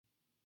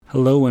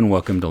Hello and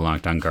welcome to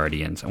Locked On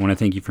Guardians. I want to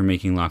thank you for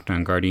making Locked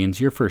On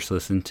Guardians your first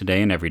listen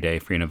today and every day,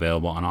 free and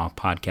available on all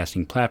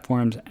podcasting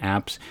platforms,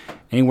 apps,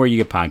 anywhere you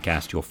get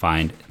podcasts, you'll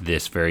find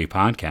this very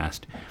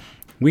podcast.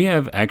 We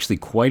have actually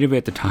quite a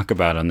bit to talk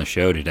about on the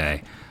show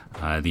today.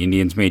 The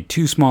Indians made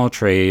two small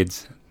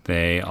trades.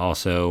 They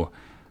also,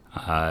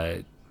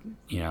 went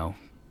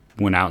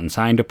out and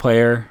signed a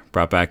player,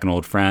 brought back an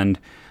old friend.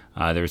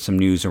 There was some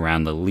news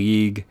around the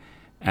league.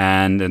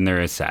 And then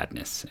there is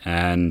sadness.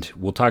 And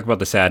we'll talk about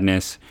the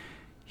sadness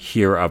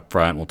here up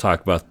front. We'll talk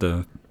about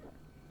the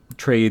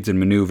trades and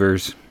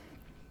maneuvers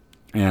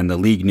and the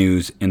league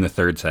news in the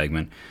third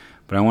segment.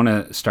 But I want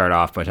to start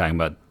off by talking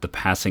about the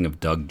passing of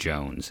Doug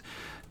Jones.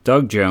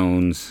 Doug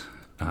Jones,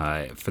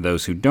 for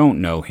those who don't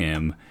know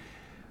him,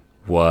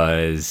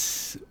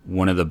 was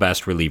one of the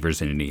best relievers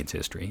in Indians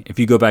history. If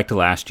you go back to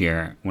last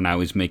year, when I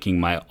was making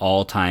my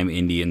all-time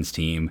Indians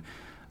team,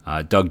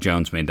 Doug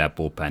Jones made that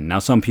bullpen. Now,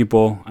 some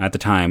people at the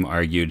time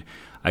argued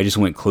I just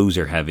went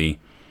closer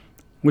heavy,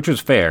 which was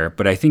fair,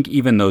 but I think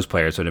even those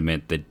players would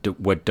admit that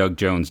what Doug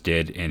Jones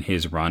did in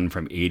his run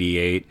from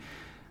 88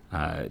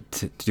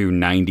 to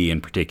 90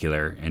 in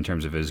particular, in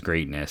terms of his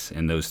greatness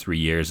in those 3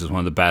 years, is one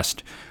of the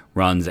best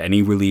runs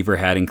any reliever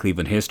had in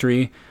Cleveland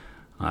history.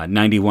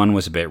 91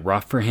 was a bit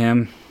rough for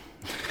him.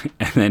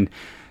 And then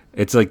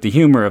it's like the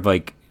humor of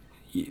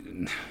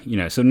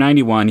so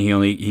 91,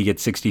 he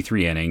gets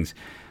 63 innings.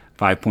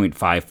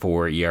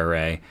 5.54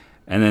 ERA.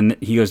 And then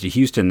he goes to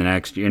Houston the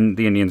next year, and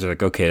the Indians are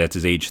like, okay, that's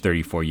his age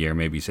 34 year.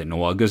 Maybe he's hitting a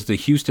wall. Goes to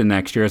Houston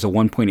next year, has a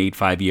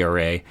 1.85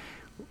 ERA,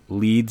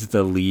 leads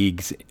the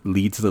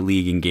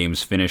league in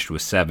games finished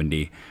with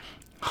 70.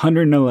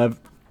 111,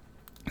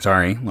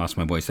 lost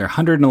my voice there.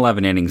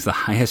 111 innings, the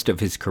highest of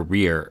his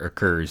career,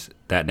 occurs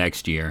that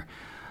next year.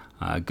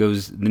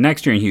 Goes the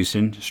next year in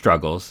Houston,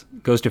 struggles.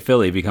 Goes to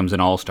Philly, becomes an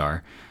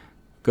all-star.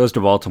 Goes to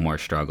Baltimore,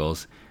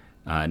 struggles.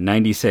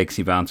 96,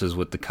 he bounces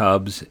with the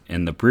Cubs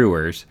and the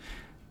Brewers.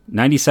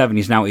 97,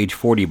 he's now age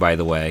 40, by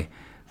the way.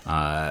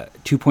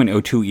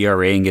 2.02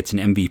 ERA and gets an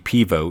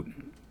MVP vote.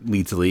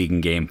 Leads the league in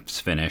games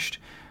finished.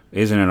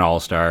 Isn't an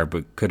all-star,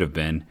 but could have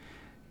been.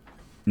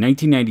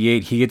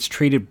 1998, he gets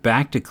traded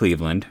back to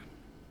Cleveland.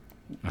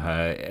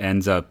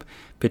 Ends up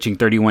pitching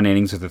 31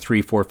 innings with a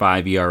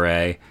 3.45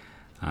 ERA.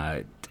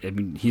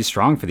 He's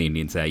strong for the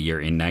Indians that year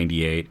in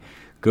 98.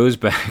 Goes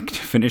back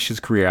to finish his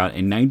career out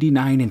in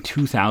 99 and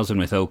 2000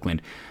 with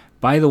Oakland.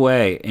 By the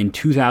way, in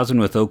 2000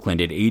 with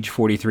Oakland, at age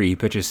 43, he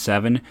pitches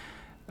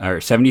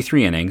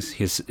 73 innings.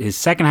 His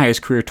second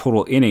highest career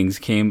total innings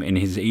came in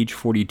his age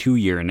 42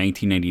 year in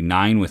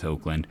 1999 with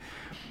Oakland.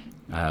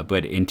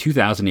 But in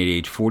 2000, at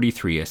age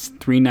 43, a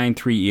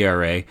 3.93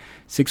 ERA,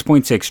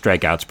 6.6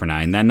 strikeouts per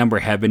nine. That number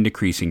had been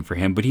decreasing for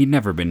him, but he'd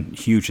never been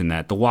huge in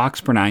that. The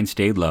walks per nine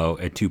stayed low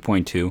at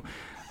 2.2.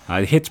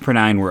 The hits per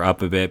nine were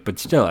up a bit, but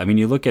still,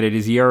 you look at it,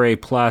 his ERA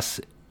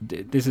plus,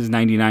 this is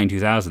 99,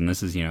 2000.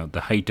 This is,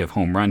 the height of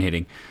home run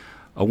hitting.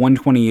 A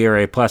 1.20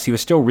 ERA plus, he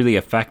was still really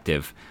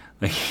effective.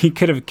 He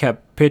could have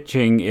kept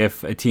pitching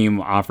if a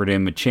team offered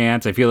him a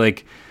chance. I feel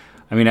like,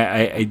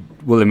 I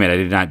will admit I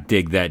did not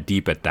dig that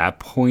deep at that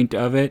point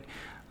of it,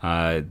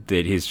 that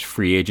his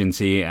free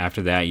agency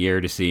after that year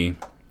to see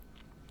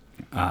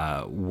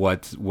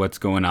what's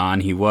going on.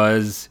 He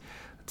was,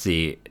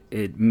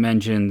 it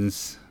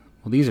mentions...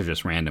 Well, these are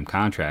just random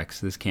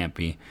contracts. This can't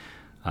be...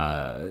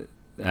 I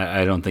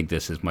don't think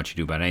this has much to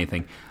do about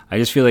anything. I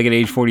just feel like at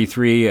age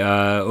 43,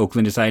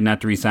 Oakland decided not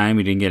to re-sign him.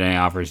 He didn't get any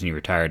offers and he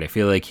retired. I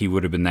feel like he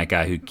would have been that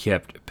guy who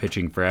kept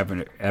pitching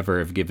forever,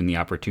 ever if given the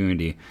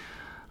opportunity.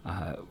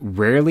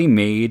 Rarely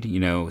made,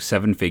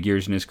 7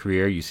 figures in his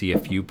career. You see a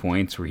few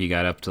points where he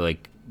got up to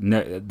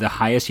the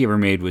highest he ever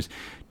made was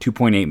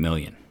 $2.8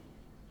 million,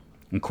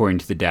 according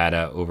to the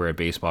data over at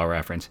Baseball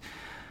Reference.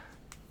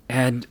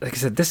 And like I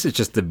said, this is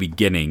just the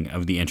beginning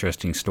of the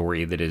interesting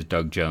story that is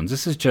Doug Jones.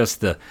 This is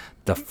just the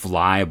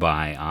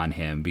flyby on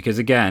him. Because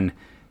again,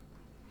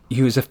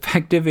 he was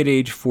effective at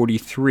age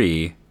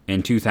 43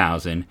 in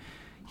 2000.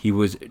 He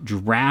was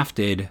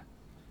drafted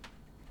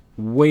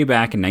way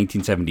back in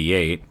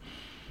 1978.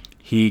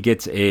 He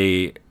gets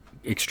a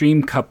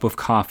extreme cup of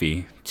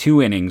coffee,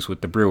 2 innings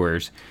with the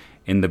Brewers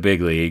in the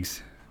big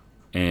leagues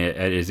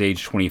at his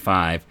age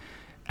 25.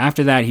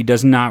 After that, he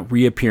does not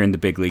reappear in the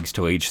big leagues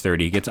till age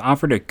 30. He gets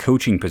offered a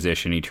coaching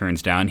position he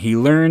turns down. He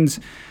learns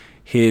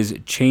his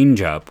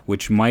changeup,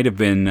 which might have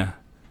been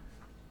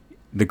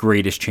the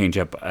greatest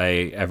changeup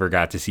I ever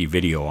got to see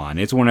video on.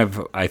 It's one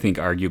of, I think,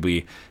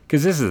 arguably,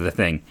 because this is the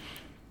thing.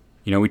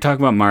 We talk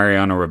about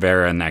Mariano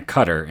Rivera and that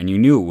cutter, and you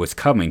knew it was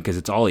coming because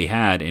it's all he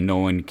had and no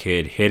one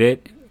could hit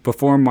it.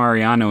 Before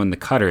Mariano and the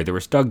cutter, there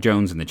was Doug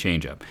Jones and the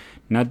changeup.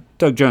 Now,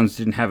 Doug Jones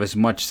didn't have as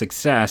much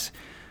success,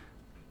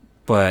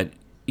 but...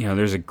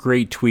 there's a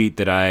great tweet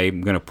that I'm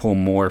going to pull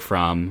more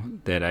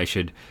from that I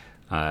should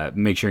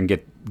make sure and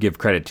give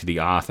credit to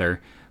the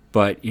author.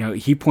 But,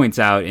 he points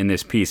out in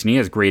this piece, and he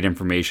has great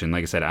information.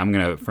 Like I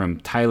said, from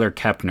Tyler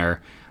Kepner,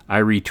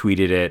 I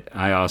retweeted it.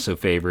 I also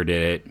favorited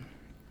it.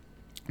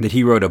 That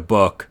he wrote a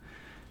book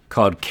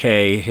called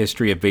K,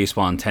 History of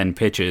Baseball in 10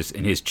 Pitches.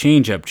 In his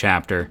changeup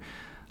chapter,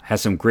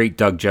 has some great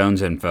Doug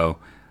Jones info.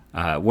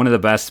 One of the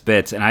best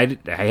bits, and I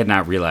had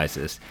not realized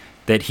this,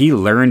 that he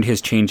learned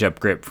his changeup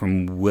grip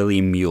from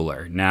Willie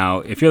Mueller.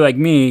 Now, if you're like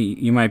me,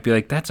 you might be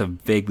like, that's a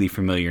vaguely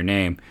familiar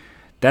name.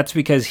 That's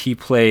because he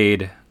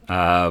played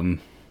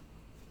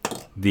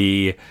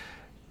the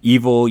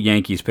evil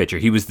Yankees pitcher.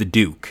 He was the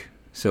Duke.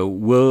 So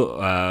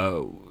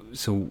Willie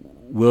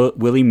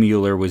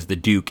Mueller was the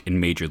Duke in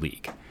Major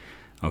League.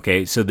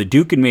 Okay, so the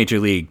Duke in Major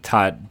League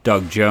taught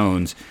Doug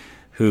Jones,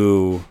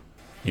 who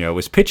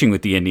was pitching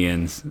with the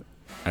Indians,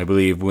 I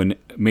believe, when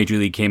Major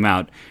League came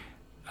out,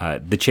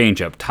 the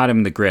changeup, taught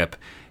him the grip.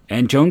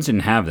 And Jones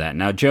didn't have that.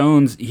 Now,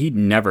 Jones, he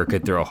never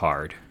could throw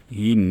hard.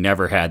 He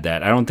never had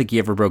that. I don't think he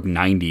ever broke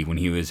 90 when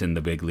he was in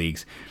the big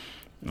leagues.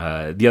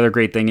 The other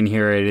great thing in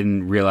here, I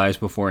didn't realize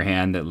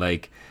beforehand that,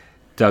 like,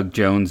 Doug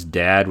Jones'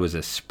 dad was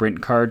a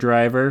sprint car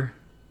driver.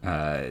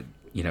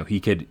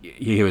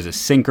 He was a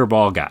sinker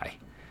ball guy.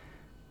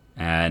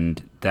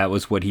 And that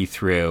was what he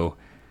threw.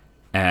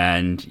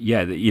 And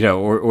yeah,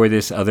 or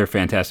this other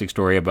fantastic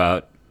story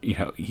about,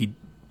 he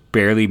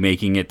barely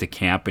making it to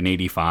camp in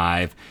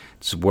 '85.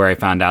 It's where I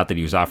found out that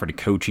he was offered a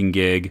coaching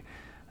gig,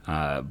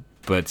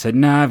 but said,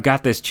 "Nah, I've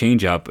got this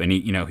changeup," and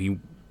he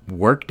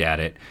worked at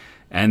it.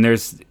 And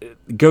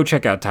go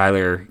check out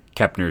Tyler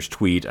Kepner's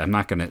tweet. I'm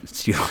not going to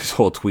steal his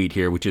whole tweet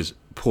here, which is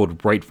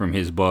pulled right from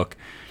his book.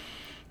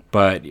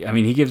 But I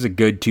mean, he gives a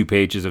good 2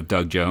 pages of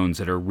Doug Jones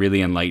that are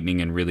really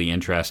enlightening and really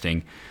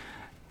interesting.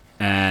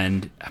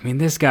 And I mean,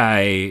 this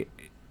guy,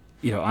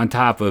 on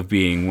top of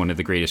being one of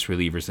the greatest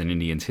relievers in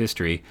Indians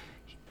history,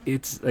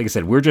 it's like I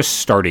said, we're just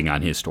starting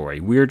on his story.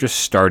 We're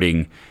just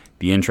starting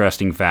the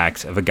interesting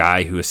facts of a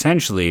guy who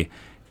essentially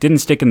didn't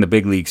stick in the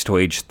big leagues till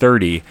age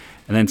 30,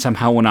 and then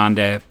somehow went on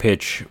to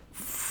pitch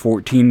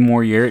 14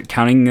 more years,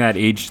 counting that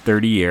age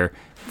 30 year,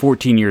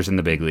 14 years in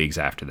the big leagues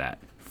after that,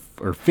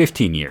 or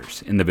 15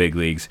 years in the big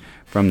leagues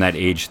from that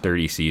age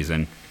 30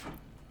 season.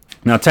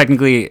 Now,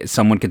 technically,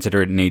 some would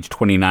consider it an age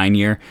 29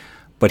 year,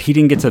 but he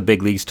didn't get to the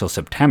big leagues till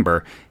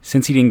September.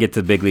 Since he didn't get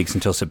to the big leagues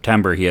until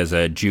September, he has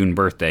a June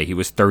birthday. He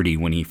was 30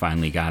 when he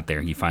finally got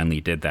there. He finally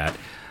did that.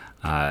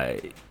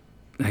 Like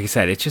I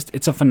said,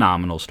 it's a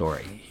phenomenal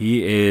story.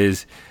 He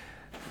is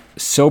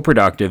so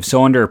productive,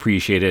 so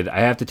underappreciated. I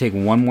have to take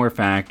one more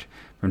fact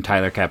from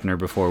Tyler Kepner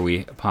before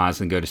we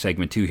pause and go to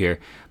segment 2 here.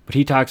 But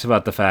he talks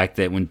about the fact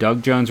that when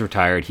Doug Jones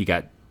retired, he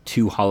got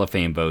 2 Hall of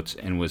Fame votes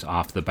and was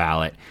off the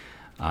ballot.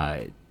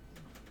 And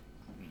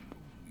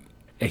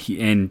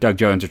Doug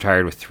Jones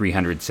retired with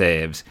 300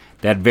 saves.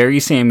 That very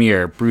same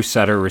year, Bruce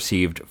Sutter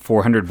received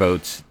 400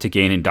 votes to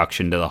gain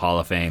induction to the Hall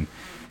of Fame.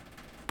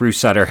 Bruce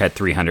Sutter had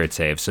 300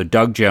 saves. So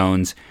Doug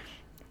Jones,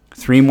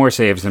 3 more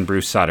saves than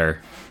Bruce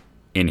Sutter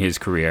in his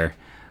career.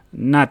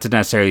 Not to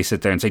necessarily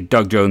sit there and say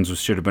Doug Jones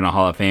should have been a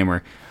Hall of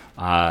Famer.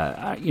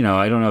 I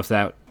don't know if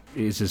that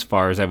is as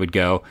far as I would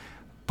go,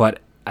 but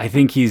I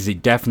think he's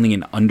definitely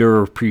an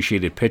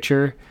underappreciated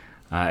pitcher.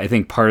 I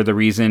think part of the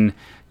reason,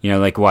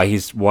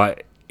 why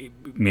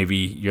maybe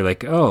you're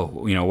like,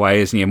 why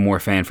isn't he a more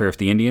fanfare of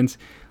the Indians?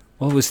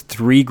 Well, it was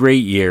 3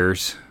 great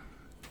years,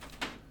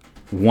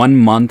 1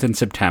 month in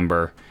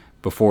September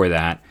before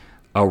that,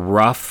 a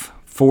rough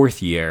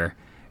 4th year,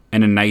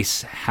 and a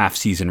nice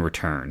half-season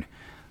return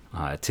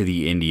to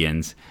the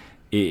Indians.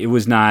 It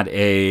was not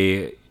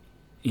he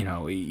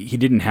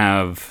didn't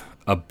have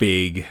a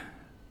big,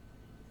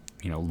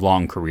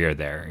 long career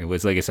there. It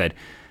was, like I said,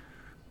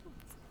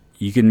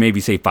 you can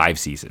maybe say 5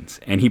 seasons.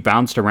 And he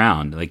bounced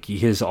around. Like,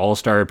 his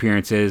all-star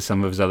appearances,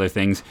 some of his other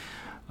things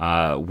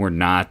were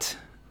not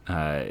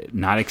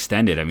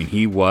extended. I mean,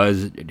 he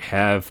was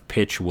have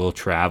pitch will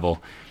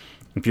travel.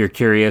 If you're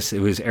curious, it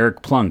was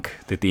Eric Plunk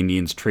that the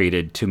Indians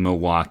traded to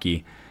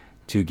Milwaukee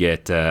to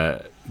get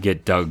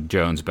Doug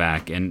Jones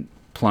back. And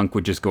Plunk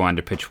would just go on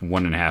to pitch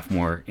 1.5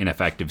 more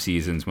ineffective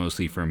seasons,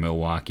 mostly for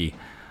Milwaukee.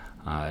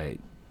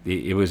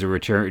 It was a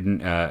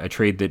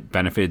trade that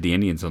benefited the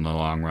Indians in the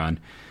long run.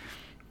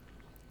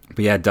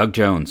 But yeah, Doug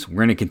Jones, we're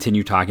going to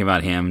continue talking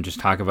about him, just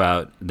talk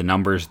about the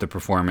numbers, the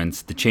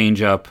performance, the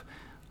changeup,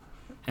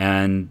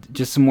 and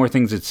just some more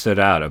things that stood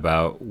out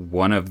about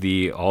one of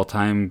the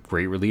all-time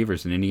great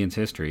relievers in Indians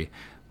history.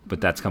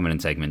 But that's coming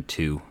in segment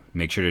 2.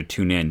 Make sure to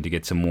tune in to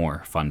get some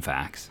more fun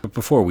facts. But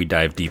before we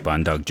dive deep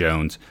on Doug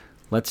Jones,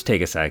 let's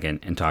take a second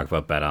and talk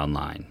about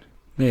BetOnline.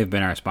 They have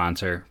been our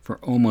sponsor for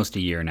almost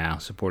a year now,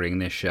 supporting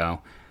this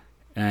show.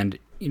 And,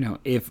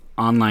 if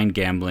online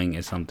gambling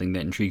is something that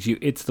intrigues you,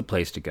 it's the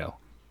place to go.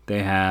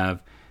 They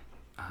have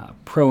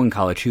pro and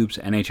college hoops,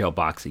 NHL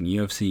boxing,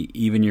 UFC,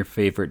 even your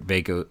favorite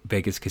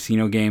Vegas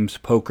casino games,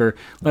 poker.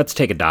 Let's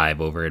take a dive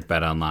over at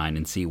BetOnline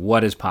and see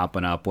what is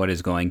popping up, what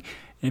is going.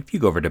 And if you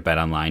go over to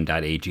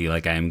betonline.ag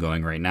like I am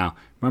going right now,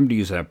 remember to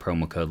use that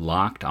promo code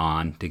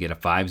LOCKEDON to get a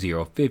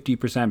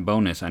 50%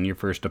 bonus on your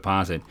first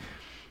deposit.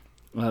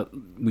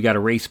 We got a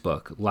race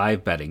book,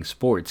 live betting,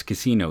 sports,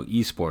 casino,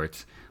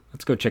 esports.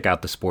 Let's go check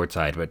out the sports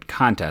side, but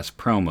contests,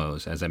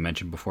 promos, as I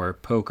mentioned before,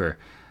 poker.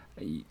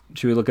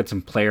 Should we look at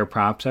some player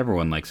props?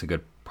 Everyone likes a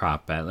good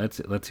prop bet.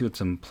 Let's see what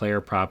some player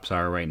props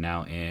are right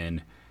now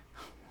in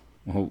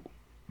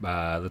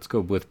let's go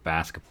with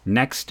basketball.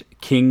 Next,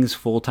 Kings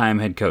full-time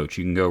head coach.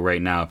 You can go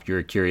right now if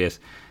you're curious.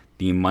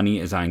 The money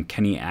is on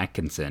Kenny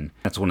Atkinson.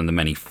 That's one of the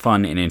many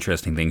fun and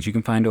interesting things you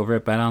can find over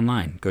at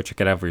BetOnline. Go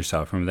check it out for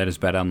yourself. Remember, that is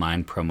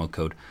BetOnline, promo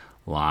code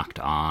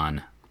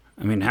LOCKEDON.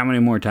 I mean, how many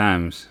more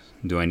times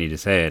do I need to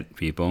say it,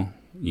 people?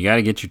 You got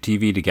to get your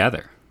TV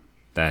together.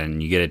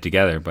 Then you get it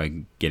together by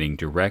getting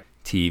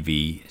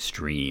DirecTV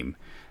Stream.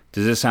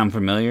 Does this sound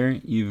familiar?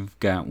 You've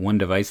got one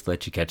device to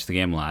let you catch the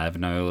game live,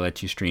 and it'll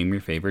let you stream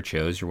your favorite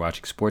shows. You're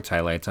watching sports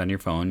highlights on your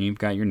phone. You've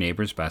got your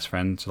neighbor's best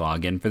friends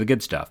log in for the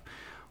good stuff.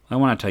 I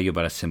want to tell you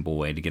about a simple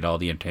way to get all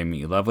the entertainment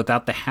you love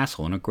without the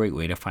hassle, and a great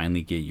way to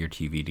finally get your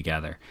TV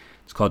together.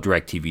 It's called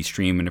DirecTV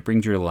Stream, and it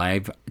brings your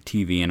live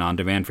TV and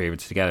on-demand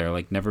favorites together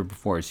like never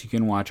before, so you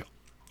can watch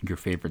your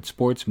favorite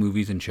sports,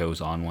 movies, and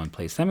shows all in one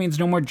place. That means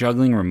no more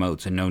juggling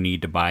remotes and no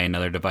need to buy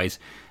another device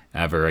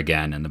ever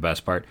again. And the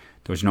best part,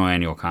 there's no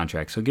annual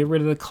contract. So get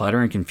rid of the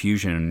clutter and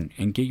confusion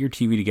and get your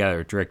TV together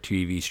at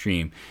DirecTV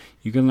Stream.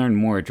 You can learn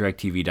more at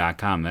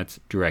DirecTV.com.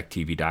 That's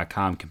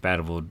DirecTV.com.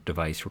 Compatible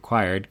device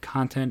required.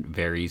 Content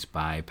varies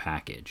by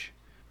package.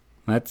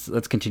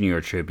 Let's continue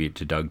our tribute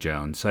to Doug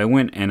Jones. So I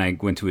went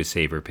to his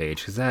Sabre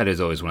page, because that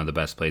is always one of the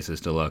best places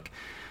to look.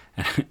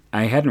 And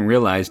I hadn't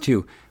realized,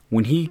 too,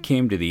 when he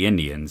came to the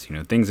Indians,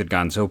 things had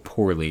gone so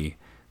poorly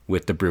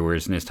with the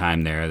Brewers in his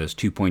time there, those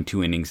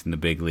 2.2 innings in the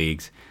big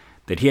leagues,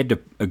 that he had to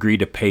agree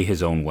to pay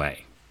his own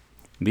way.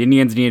 The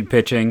Indians needed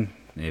pitching.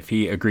 If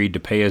he agreed to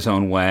pay his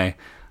own way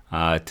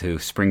to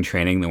spring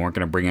training, they weren't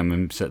going to bring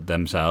him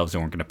themselves, they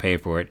weren't going to pay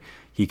for it,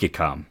 he could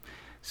come.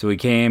 So he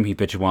came, he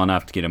pitched well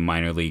enough to get a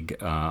minor league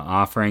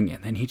offering,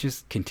 and then he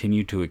just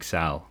continued to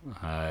excel.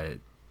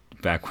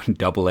 Back when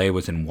Double-A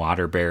was in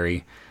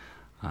Waterbury,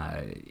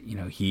 he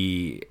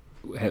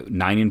had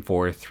 9-4,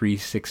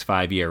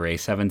 3.65 ERA,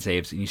 7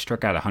 saves, and he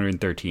struck out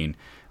 113,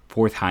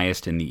 fourth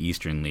highest in the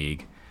Eastern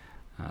League.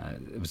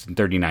 It was in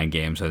 39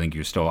 games, so I think he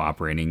was still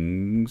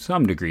operating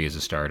some degree as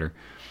a starter.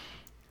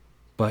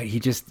 But he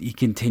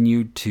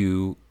continued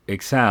to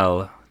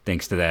excel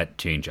thanks to that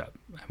changeup.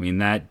 I mean,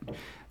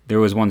 there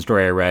was one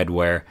story I read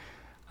where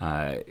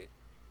I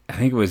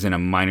think it was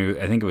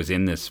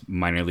in this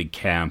minor league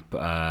camp.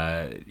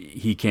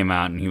 He came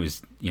out and he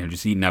was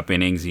just eating up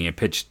innings. He had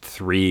pitched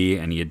 3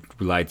 and he had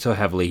relied so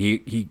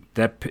heavily.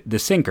 The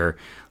sinker.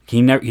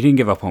 He didn't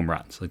give up home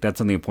runs. Like, that's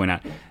something to point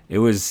out. It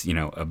was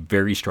a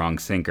very strong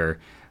sinker.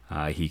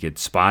 He could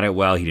spot it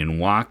well. He didn't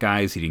walk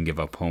guys. He didn't give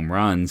up home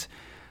runs.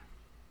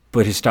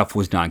 But his stuff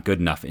was not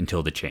good enough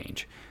until the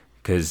change,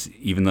 because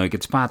even though he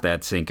could spot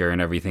that sinker and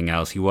everything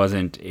else, he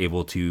wasn't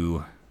able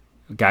to.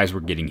 Guys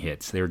were getting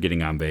hits. They were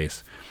getting on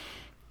base,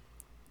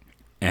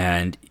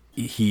 and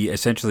he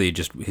essentially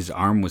his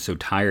arm was so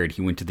tired.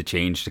 He went to the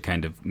change to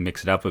kind of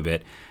mix it up a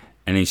bit.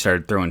 And he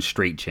started throwing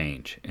straight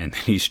change, and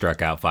then he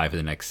struck out 5 of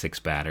the next 6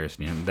 batters.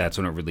 That's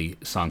when it really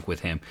sunk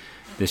with him.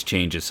 This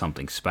change is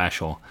something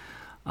special.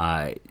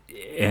 And,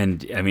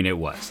 I mean, it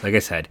was. Like I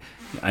said,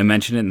 I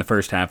mentioned it in the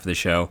first half of the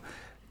show.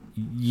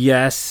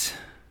 Yes,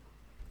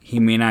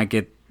 he may not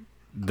get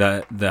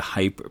the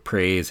hype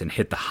praise and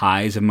hit the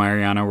highs of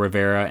Mariano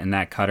Rivera in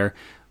that cutter,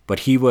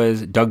 but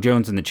Doug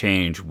Jones in the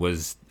change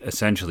was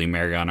essentially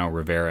Mariano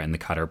Rivera in the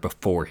cutter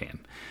before him.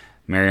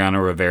 Mariano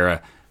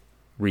Rivera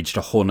reached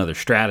a whole nother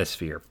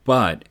stratosphere,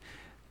 but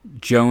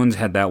Jones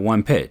had that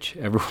one pitch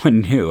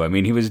everyone knew. I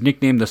mean, he was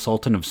nicknamed the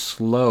Sultan of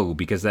Slow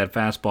because that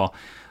fastball,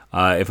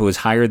 if it was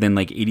higher than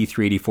like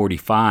 83, 80,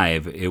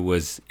 45, it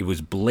was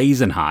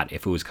blazing hot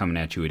if it was coming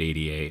at you at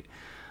 88.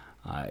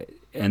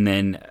 And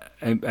then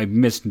I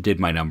misdid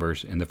my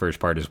numbers in the first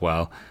part as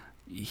well.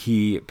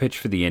 He pitched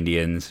for the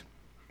Indians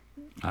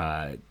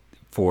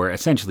for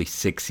essentially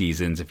 6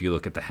 seasons if you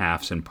look at the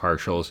halves and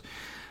partials.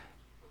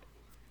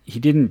 He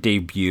didn't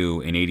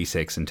debut in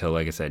 86 until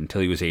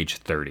he was age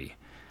 30.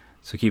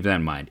 So keep that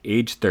in mind.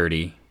 Age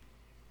 30,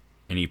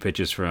 and he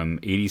pitches from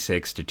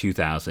 86 to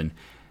 2000.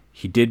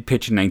 He did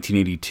pitch in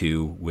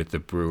 1982 with the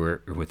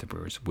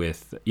Brewers,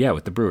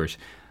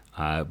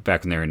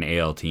 back when they were an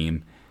AL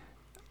team.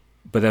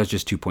 But that was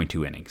just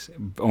 2.2 innings.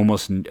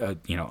 Almost, a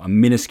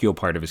minuscule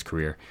part of his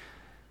career.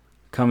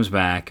 Comes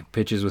back,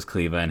 pitches with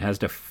Cleveland, has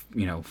to,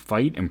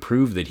 fight and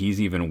prove that he's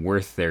even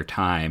worth their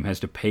time, has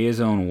to pay his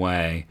own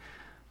way.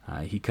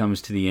 He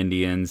comes to the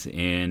Indians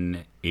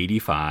in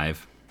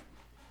 85.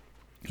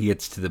 He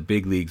gets to the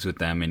big leagues with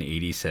them in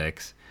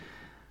 86.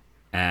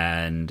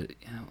 And,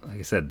 like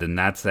I said, then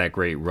that's that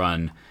great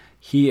run.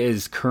 He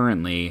is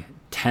currently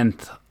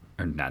 10th,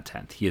 or not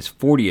 10th, he is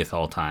 40th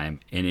all time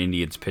in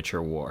Indians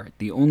pitcher WAR.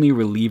 The only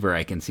reliever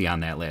I can see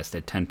on that list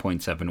at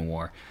 10.7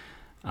 WAR.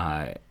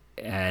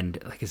 And,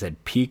 like I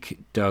said, peak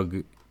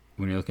Doug,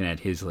 when you're looking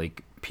at his,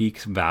 peak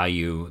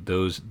value,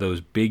 those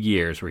big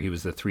years where he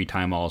was the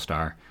 3-time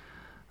All-Star,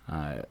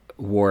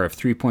 WAR of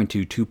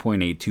 3.2,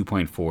 2.8,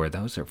 2.4.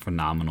 Those are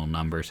phenomenal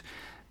numbers.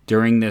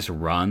 During this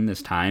run,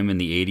 this time in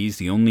the 80s,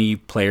 the only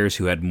players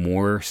who had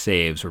more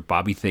saves were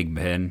Bobby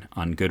Thigpen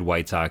on good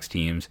White Sox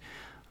teams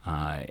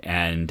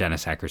and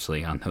Dennis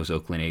Eckersley on those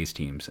Oakland A's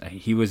teams.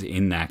 He was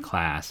in that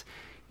class.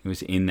 He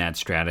was in that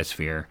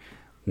stratosphere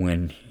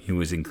when he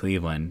was in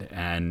Cleveland.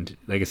 And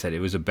like I said, it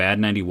was a bad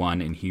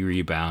 91, and he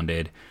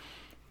rebounded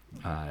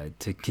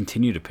to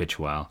continue to pitch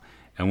well.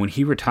 And when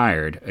he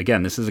retired,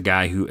 again, this is a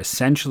guy who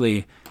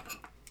essentially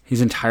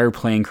his entire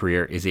playing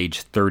career is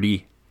age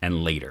 30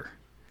 and later.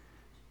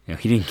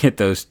 He didn't get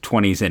those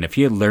 20s in. If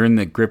he had learned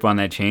the grip on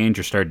that change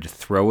or started to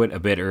throw it a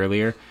bit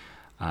earlier,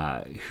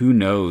 who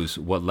knows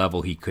what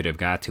level he could have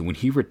got to. When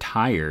he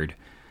retired,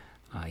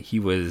 he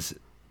was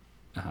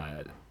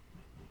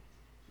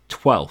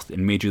 12th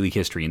in Major League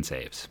history in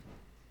saves.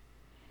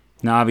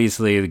 Now,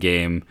 obviously, the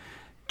game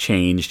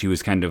changed. He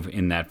was kind of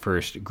in that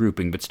first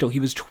grouping, but still, he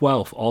was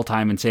 12th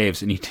all-time in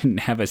saves, and he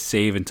didn't have a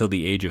save until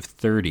the age of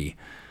 30.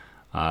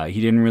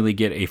 He didn't really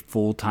get a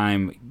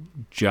full-time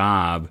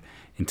job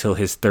until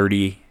his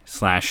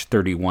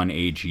 30/31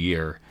 age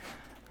year.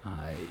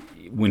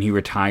 When he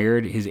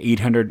retired, his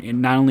 800,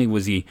 not only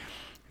was he,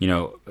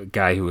 a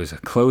guy who was a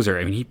closer,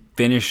 I mean, he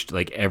finished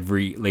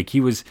he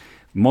was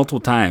multiple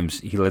times,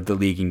 he led the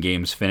league in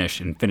games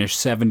finished and finished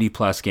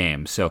 70-plus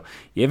games. So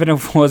even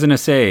if it wasn't a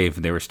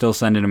save, they were still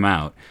sending him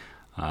out.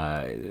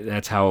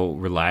 That's how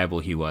reliable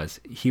he was.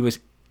 He was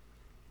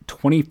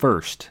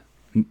 21st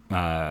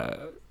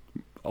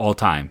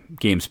all-time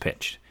games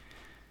pitched.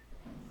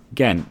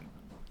 Again,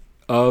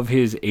 of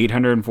his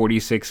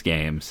 846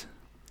 games,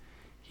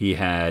 he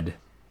had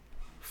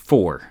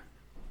 4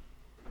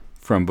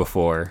 from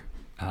before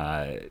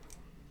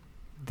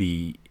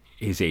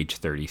his age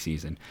 30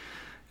 season.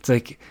 It's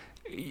like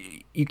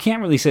you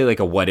can't really say like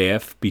a what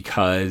if,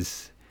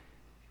 because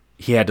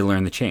he had to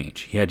learn the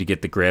change. He had to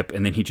get the grip,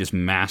 and then he just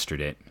mastered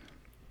it.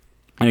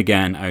 And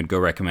again, I would go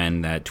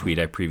recommend that tweet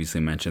I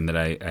previously mentioned that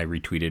I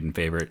retweeted in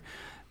favorite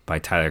by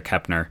Tyler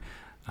Kepner,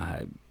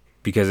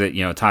 because it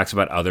talks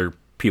about other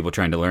people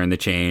trying to learn the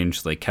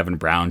change. Like Kevin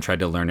Brown tried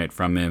to learn it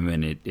from him,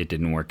 and it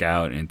didn't work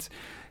out. And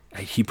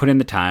he put in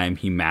the time,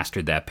 he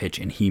mastered that pitch,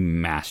 and he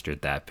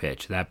mastered that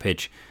pitch. That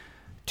pitch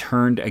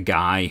turned a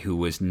guy who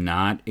was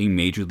not a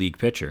major league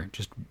pitcher.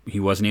 Just he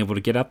wasn't able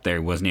to get up there. He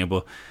wasn't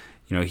able,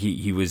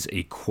 he was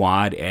a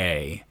quad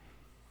A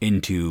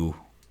into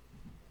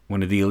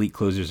one of the elite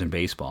closers in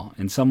baseball,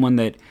 and someone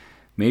that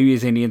maybe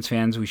as Indians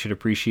fans we should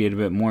appreciate a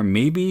bit more.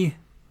 Maybe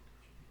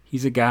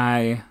he's a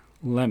guy.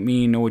 Let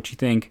me know what you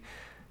think.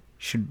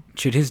 Should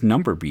his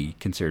number be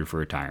considered for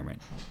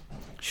retirement?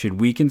 Should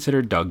we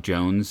consider Doug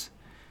Jones?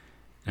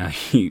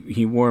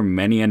 He wore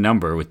many a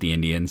number with the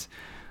Indians.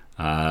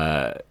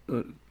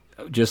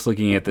 Just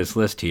looking at this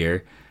list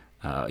here,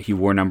 he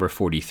wore number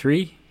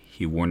 43,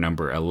 he wore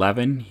number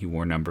 11, he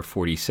wore number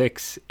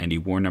 46, and he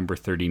wore number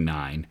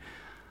 39.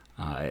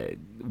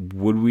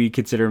 Would we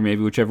consider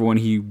maybe whichever one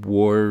he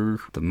wore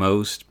the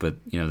most? But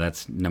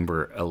that's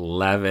number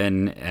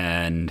 11,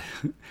 and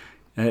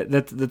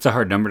that's a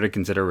hard number to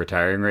consider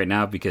retiring right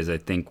now, because I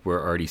think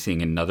we're already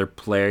seeing another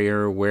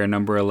player wear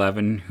number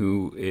 11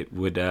 who it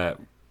would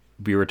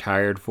be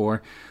retired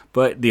for.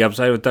 But the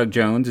upside with Doug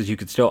Jones is you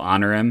could still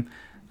honor him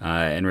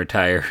and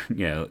retire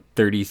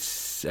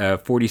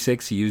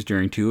 46 he used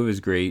during two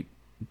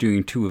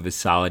of his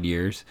solid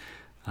years.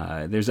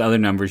 There's other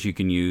numbers you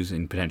can use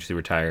and potentially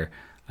retire.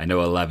 I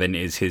know 11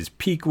 is his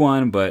peak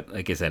one, but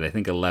like I said, I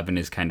think 11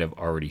 is kind of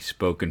already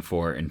spoken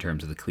for in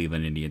terms of the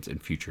Cleveland Indians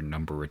and future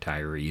number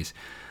retirees.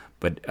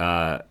 But,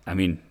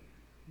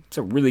 it's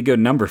a really good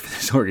number for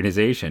this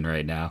organization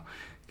right now.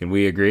 Can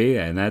we agree?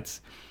 And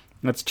that's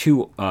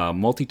 2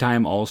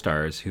 multi-time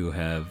All-Stars who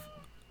have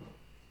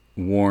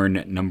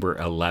worn number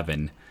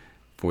 11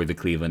 for the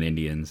Cleveland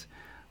Indians.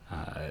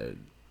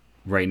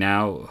 Right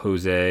now,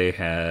 Jose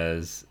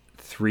has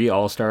 3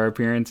 All-Star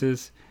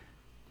appearances.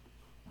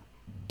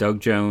 Doug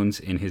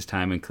Jones, in his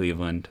time in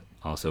Cleveland,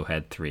 also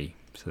had 3.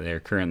 So they're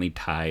currently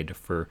tied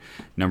for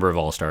number of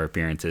All-Star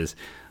appearances.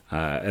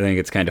 I think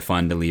it's kind of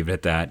fun to leave it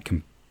at that,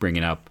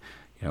 bringing up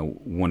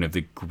one of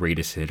the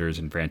greatest hitters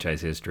in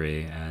franchise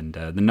history, and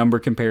the number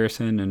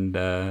comparison, and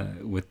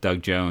with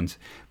Doug Jones.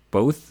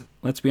 Both,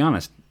 let's be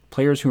honest,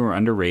 players who are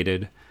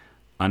underrated,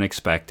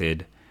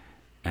 unexpected,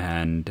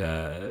 and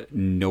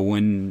no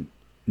one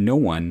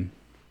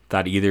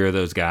thought either of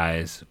those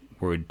guys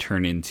would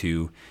turn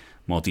into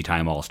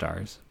multi-time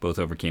All-Stars. Both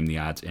overcame the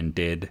odds and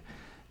did.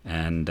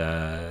 And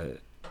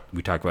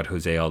we talk about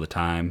Jose all the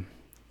time,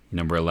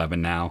 number 11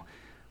 now.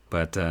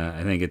 But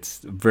I think it's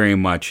very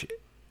much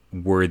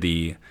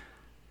worthy.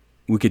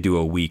 We could do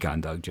a week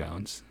on Doug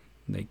Jones.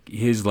 Like,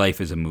 his life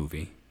is a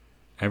movie.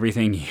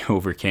 Everything he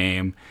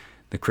overcame,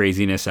 the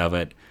craziness of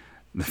it,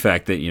 the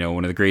fact that,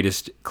 one of the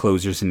greatest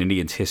closers in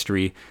Indians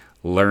history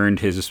learned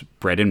his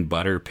bread and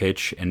butter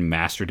pitch and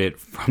mastered it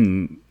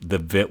from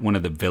one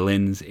of the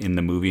villains in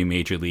the movie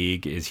Major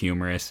League is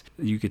humorous.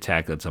 You could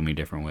tackle it so many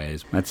different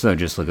ways. Let's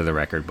just look at the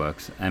record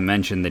books. I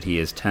mentioned that he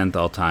is 10th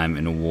all-time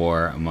in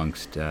WAR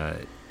amongst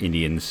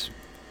Indians,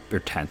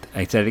 or 10th.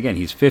 I said it again,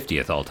 he's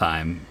 50th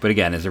all-time. But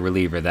again, as a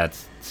reliever,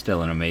 that's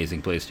still an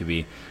amazing place to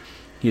be.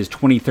 He is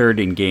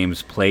 23rd in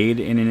games played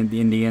in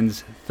the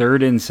Indians,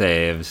 3rd in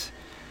saves,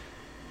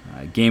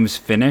 games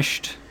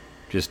finished.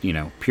 Just,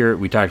 pure,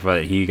 we talked about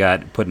it. He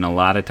got put in a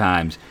lot of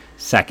times.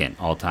 2nd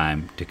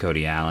all-time to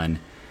Cody Allen.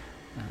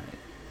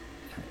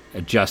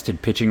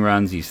 Adjusted pitching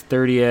runs, he's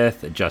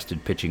 30th.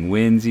 Adjusted pitching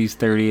wins, he's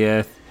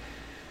 30th.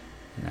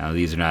 Now,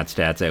 these are not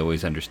stats I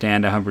always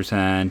understand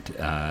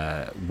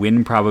 100%.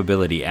 Win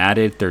probability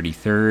added,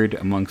 33rd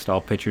amongst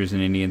all pitchers in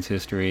Indians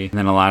history. And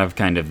then a lot of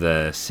kind of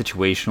the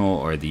situational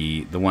or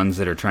the ones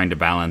that are trying to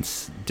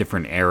balance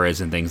different eras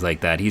and things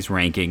like that. He's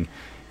ranking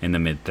in the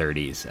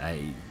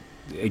mid-30s.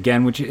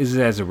 Again, which is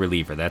as a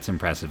reliever. That's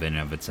impressive in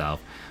and of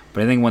itself.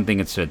 But I think one thing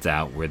that stood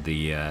out were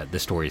the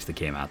stories that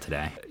came out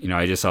today.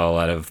 I just saw a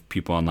lot of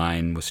people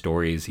online with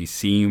stories. He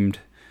seemed,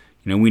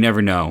 we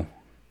never know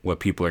what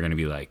people are going to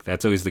be like.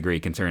 That's always the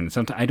great concern.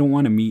 Sometimes I don't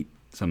want to meet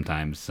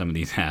sometimes some of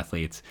these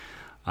athletes.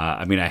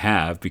 I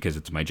have because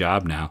it's my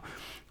job now.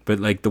 But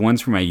like the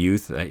ones from my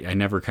youth, I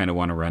never kind of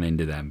want to run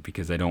into them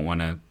because I don't want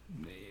to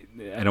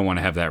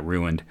have that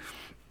ruined.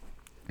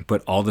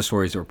 But all the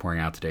stories that were pouring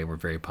out today were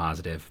very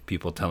positive.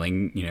 People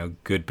telling,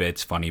 good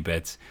bits, funny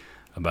bits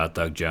about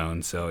Doug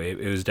Jones. So it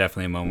was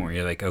definitely a moment where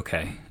you're like,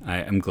 okay,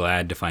 I'm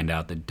glad to find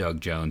out that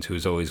Doug Jones, who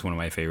was always one of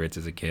my favorites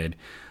as a kid,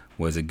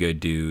 was a good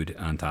dude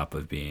on top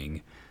of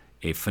being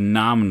a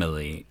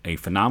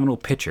phenomenal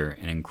pitcher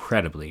and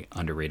incredibly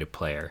underrated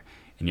player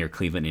in your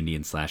Cleveland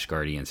Indians /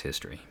 Guardians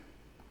history.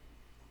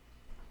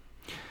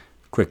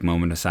 Quick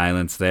moment of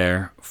silence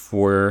there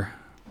for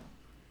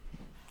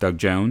Doug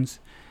Jones.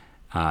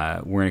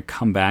 We're going to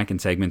come back in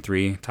segment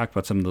 3, talk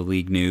about some of the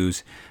league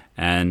news,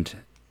 and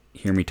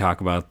hear me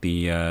talk about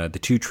the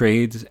 2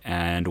 trades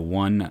and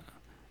 1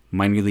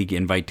 minor league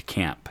invite to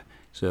camp.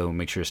 So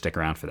make sure to stick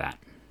around for that.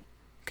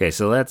 Okay,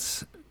 so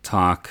let's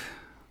talk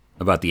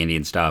about the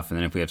Indian stuff, and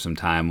then if we have some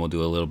time, we'll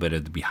do a little bit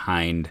of the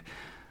behind,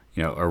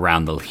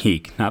 around the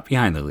league, not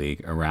behind the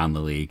league, around the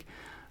league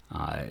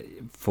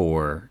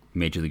for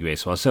Major League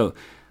Baseball. So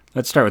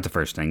let's start with the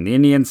first thing. The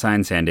Indians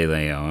signed Sandy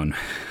Leon.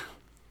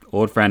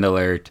 Old friend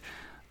alert.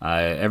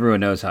 Everyone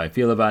knows how I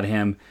feel about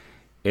him.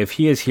 If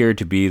he is here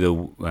to be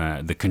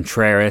the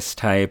Contreras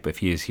type, if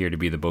he is here to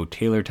be the Bo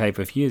Taylor type,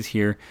 if he is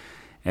here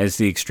as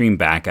the extreme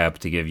backup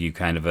to give you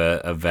kind of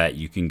a vet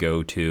you can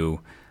go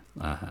to.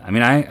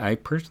 I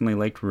personally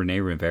liked Rene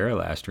Rivera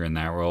last year in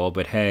that role,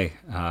 but hey,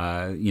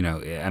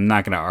 I'm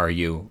not going to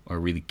argue or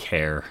really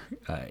care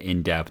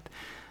in depth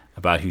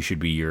about who should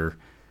be your,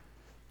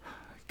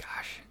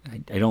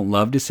 I don't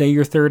love to say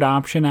your third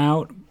option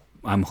out.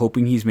 I'm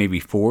hoping he's maybe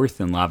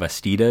fourth and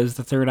Lavastida is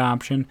the third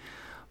option,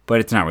 but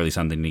it's not really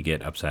something to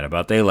get upset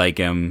about. They like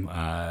him.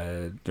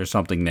 There's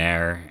something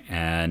there,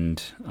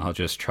 and I'll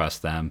just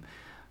trust them.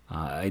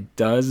 It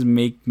does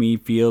make me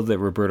feel that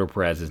Roberto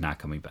Perez is not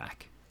coming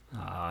back.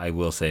 I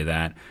will say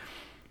that.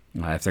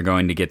 If they're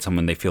going to get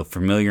someone they feel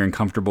familiar and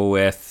comfortable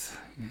with,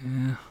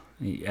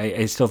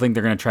 I still think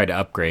they're going to try to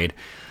upgrade.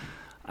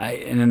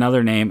 And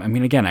another name,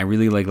 again, I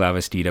really like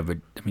Lavastida, but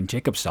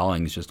Jacob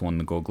Stallings just won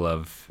the Gold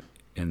Glove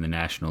in the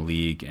National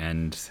League,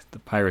 and the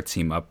Pirates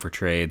seem up for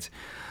trades.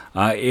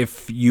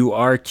 If you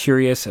are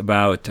curious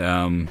about,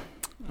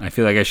 I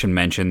feel like I should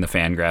mention the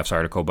Fangraphs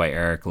article by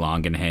Eric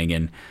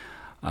Longenhagen.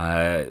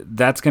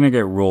 That's going to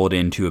get rolled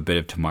into a bit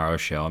of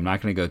tomorrow's show. I'm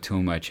not going to go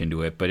too much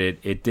into it, but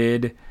it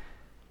did,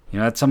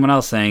 that's someone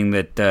else saying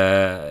that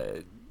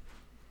the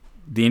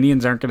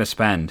Indians aren't going to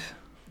spend.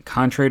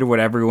 Contrary to what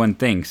everyone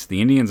thinks,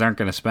 the Indians aren't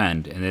going to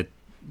spend. And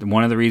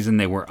one of the reasons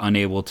they were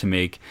unable to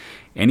make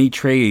any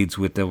trades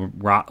with the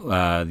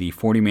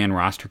 40-man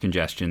roster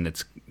congestion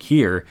that's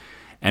here,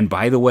 and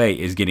by the way,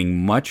 is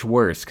getting much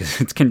worse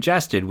because it's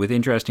congested with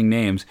interesting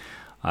names.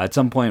 At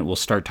some point, we'll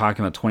start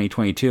talking about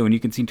 2022, and you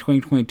can see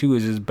 2022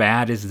 is as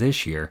bad as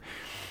this year.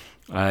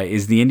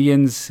 Is the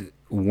Indians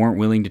weren't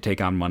willing to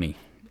take on money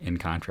in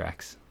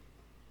contracts.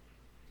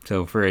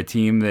 So for a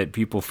team that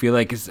people feel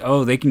like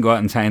they can go out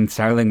and sign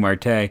Starling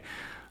Marte,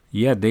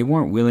 yeah, they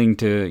weren't willing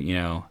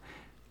to,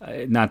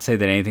 not say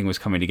that anything was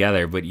coming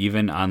together, but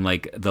even on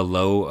like the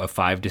low of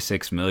 $5 to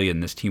 $6 million,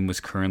 this team was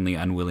currently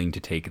unwilling to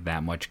take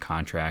that much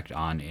contract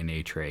on in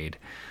a trade.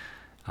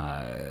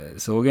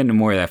 So we'll get into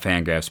more of that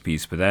Fangraphs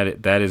piece, but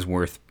that is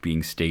worth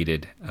being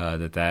stated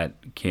that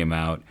came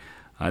out.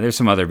 There's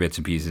some other bits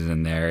and pieces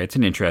in there. It's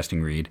an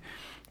interesting read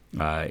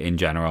in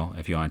general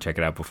if you want to check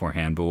it out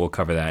beforehand, but we'll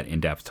cover that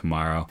in depth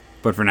tomorrow.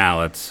 But for now,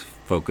 let's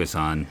focus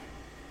on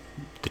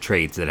the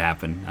trades that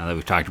happened. Now that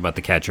we've talked about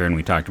the catcher and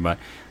we talked about,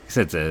 like I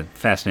said, it's a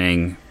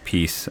fascinating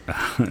piece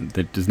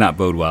that does not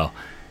bode well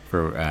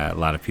for a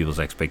lot of people's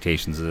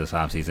expectations of this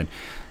offseason.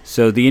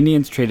 So the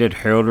Indians traded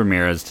Harold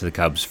Ramirez to the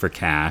Cubs for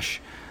cash.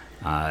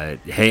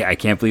 Hey, I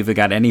can't believe they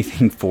got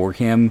anything for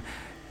him.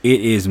 It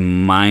is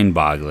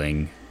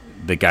mind-boggling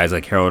that guys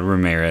like Harold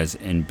Ramirez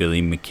and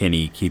Billy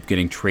McKinney keep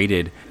getting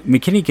traded.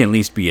 McKinney can at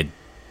least be a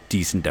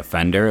decent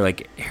defender.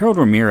 Like Harold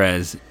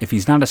Ramirez, if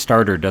he's not a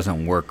starter,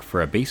 doesn't work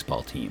for a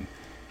baseball team.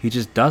 He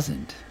just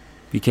doesn't,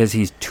 because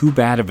he's too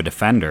bad of a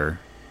defender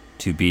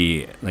to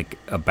be like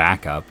a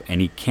backup, and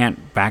he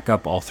can't back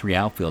up all 3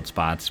 outfield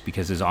spots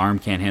because his arm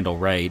can't handle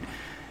right,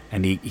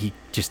 and he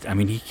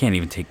can't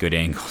even take good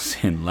angles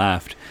in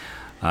left.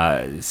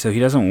 So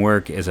he doesn't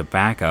work as a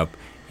backup.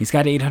 He's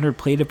got 800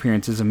 plate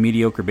appearances of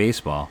mediocre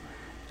baseball.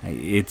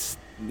 It's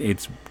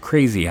it's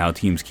crazy how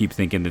teams keep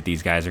thinking that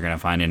these guys are going to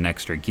find an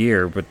extra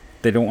gear, but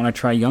they don't want to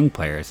try young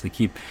players. They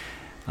keep.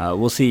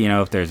 We'll see,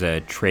 if there's a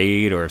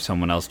trade or if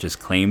someone else just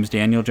claims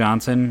Daniel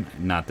Johnson.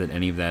 Not that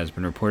any of that has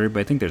been reported, but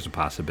I think there's a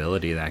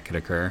possibility that could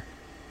occur.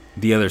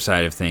 The other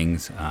side of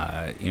things,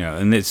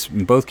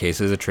 in both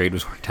cases, a trade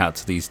was worked out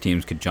so these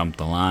teams could jump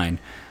the line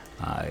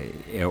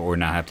or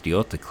not have to deal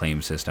with the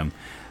claim system.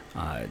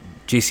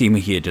 J.C.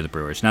 Mejia to the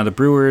Brewers. Now, the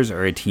Brewers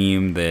are a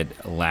team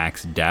that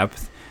lacks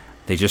depth.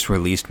 They just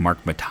released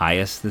Mark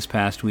Mathias this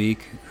past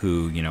week,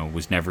 who,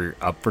 was never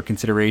up for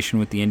consideration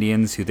with the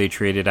Indians, who they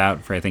traded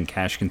out for, I think,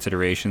 cash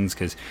considerations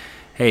because,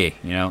 hey,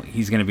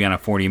 he's going to be on a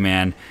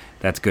 40-man.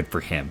 That's good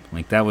for him.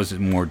 Like, that was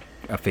more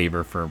a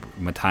favor for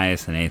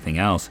Mathias than anything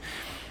else.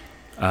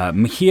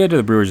 Mejia to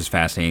the Brewers is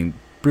fascinating.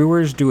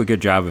 Brewers do a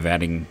good job of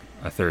adding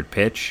a third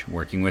pitch,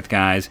 working with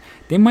guys.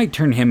 They might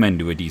turn him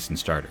into a decent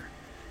starter.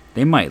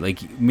 They might.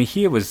 Like,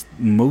 Mejia was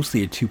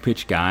mostly a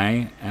two-pitch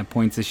guy at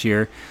points this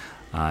year.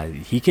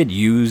 He could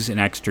use an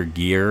extra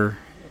gear.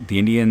 The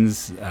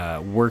Indians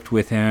worked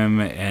with him,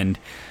 and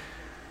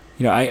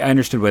I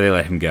understood why they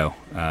let him go.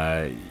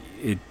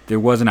 There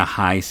wasn't a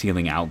high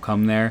ceiling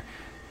outcome there.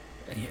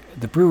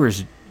 The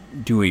Brewers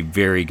do a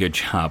very good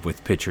job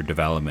with pitcher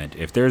development.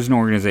 If there's an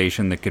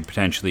organization that could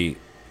potentially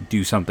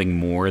do something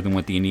more than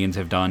what the Indians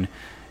have done,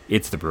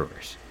 it's the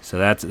Brewers. So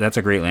that's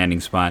a great landing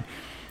spot.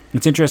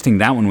 It's interesting,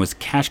 that one was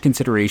cash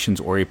considerations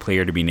or a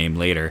player to be named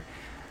later.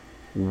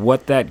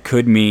 What that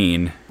could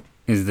mean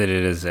is that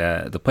it is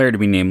the player to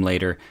be named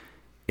later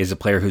is a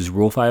player who's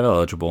Rule 5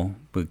 eligible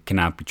but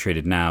cannot be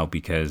traded now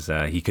because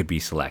he could be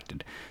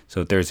selected.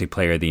 So if there's a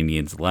player the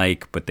Indians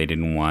like but they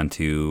didn't want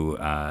to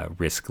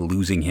risk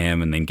losing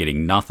him and then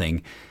getting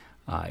nothing,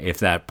 if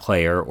that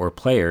player or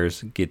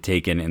players get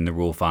taken in the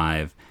Rule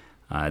 5,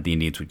 the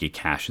Indians would get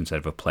cash instead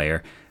of a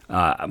player.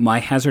 My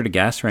hazard a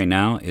guess right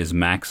now is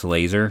Max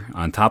Laser,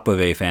 on top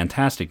of a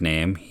fantastic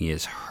name. He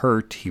is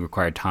hurt. He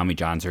required Tommy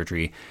John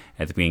surgery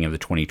at the beginning of the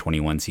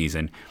 2021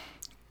 season.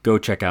 Go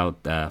check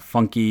out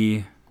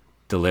Funky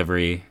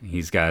Delivery.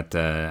 He's got,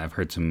 I've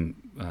heard some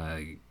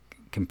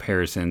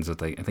comparisons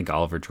with, I think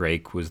Oliver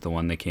Drake was the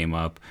one that came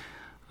up.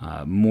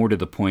 More to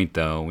the point,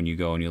 though, when you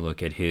go and you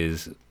look at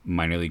his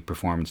minor league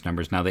performance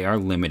numbers, now they are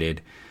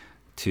limited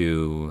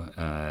to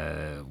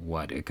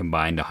a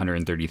combined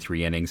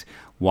 133 innings,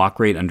 walk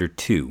rate under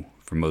 2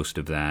 for most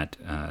of that.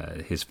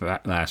 His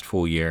last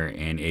full year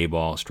in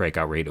A-ball,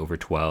 strikeout rate over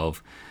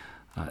 12.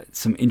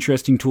 Some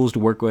interesting tools to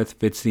work with.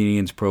 Fits the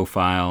Indians'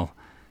 profile.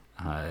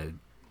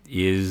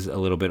 Is a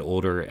little bit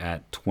older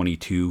at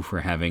 22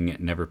 for having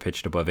never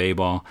pitched above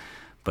A-ball,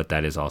 but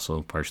that is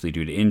also partially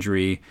due to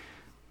injury.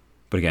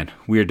 But again,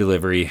 weird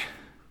delivery,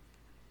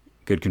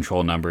 good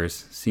control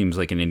numbers, seems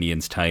like an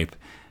Indians type.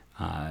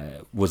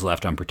 Was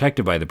left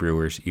unprotected by the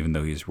Brewers, even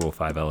though he's Rule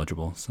 5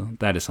 eligible. So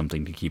that is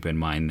something to keep in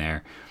mind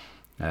there.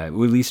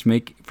 Will at least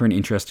make for an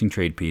interesting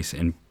trade piece,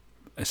 and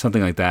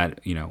something like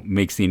that,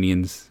 makes the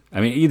Indians.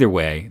 I mean, either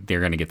way, they're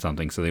going to get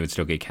something, so they would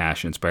still get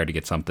cash, inspired to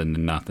get something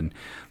than nothing.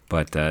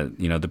 But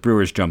the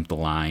Brewers jumped the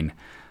line,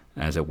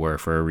 as it were,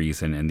 for a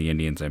reason, and the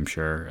Indians, I'm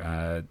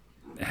sure,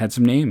 had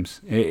some names.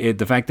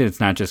 The fact that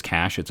it's not just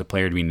cash, it's a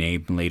player to be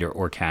named later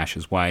or cash,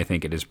 is why I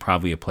think it is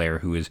probably a player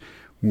who is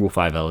Rule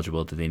 5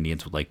 eligible that the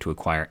Indians would like to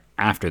acquire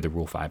after the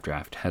Rule 5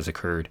 draft has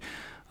occurred,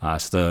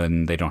 so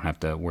then they don't have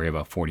to worry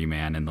about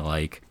 40-man and the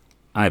like.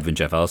 I've been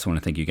Jeff Ellis. I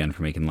want to thank you again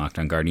for making Locked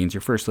On Guardians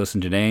your first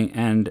listen today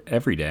and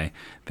every day,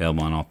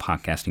 available on all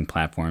podcasting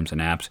platforms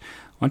and apps.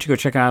 Why don't you go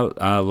check out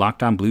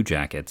Locked On Blue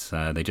Jackets?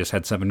 They just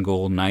had a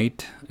 7-goal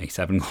night.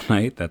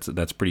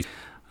 That's pretty.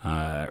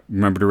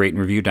 Remember to rate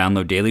and review,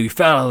 download daily. We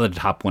fell out of the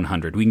top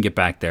 100. We can get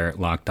back there,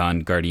 Locked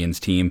On Guardians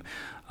team.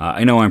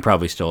 I know I'm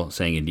probably still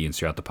saying Indians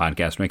throughout the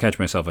podcast. When I catch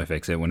myself, I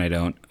fix it. When I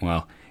don't,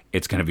 well,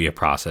 it's going to be a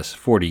process.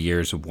 40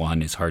 years of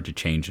one is hard to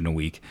change in a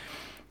week.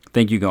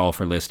 Thank you all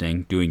for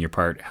listening, doing your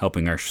part,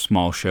 helping our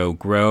small show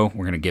grow.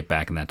 We're going to get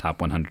back in that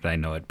top 100. I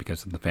know it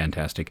because of the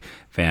fantastic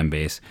fan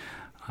base.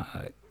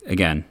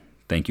 Again,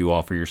 thank you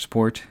all for your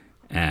support.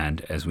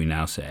 And as we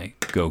now say,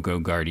 go, go,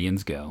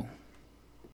 Guardians, go.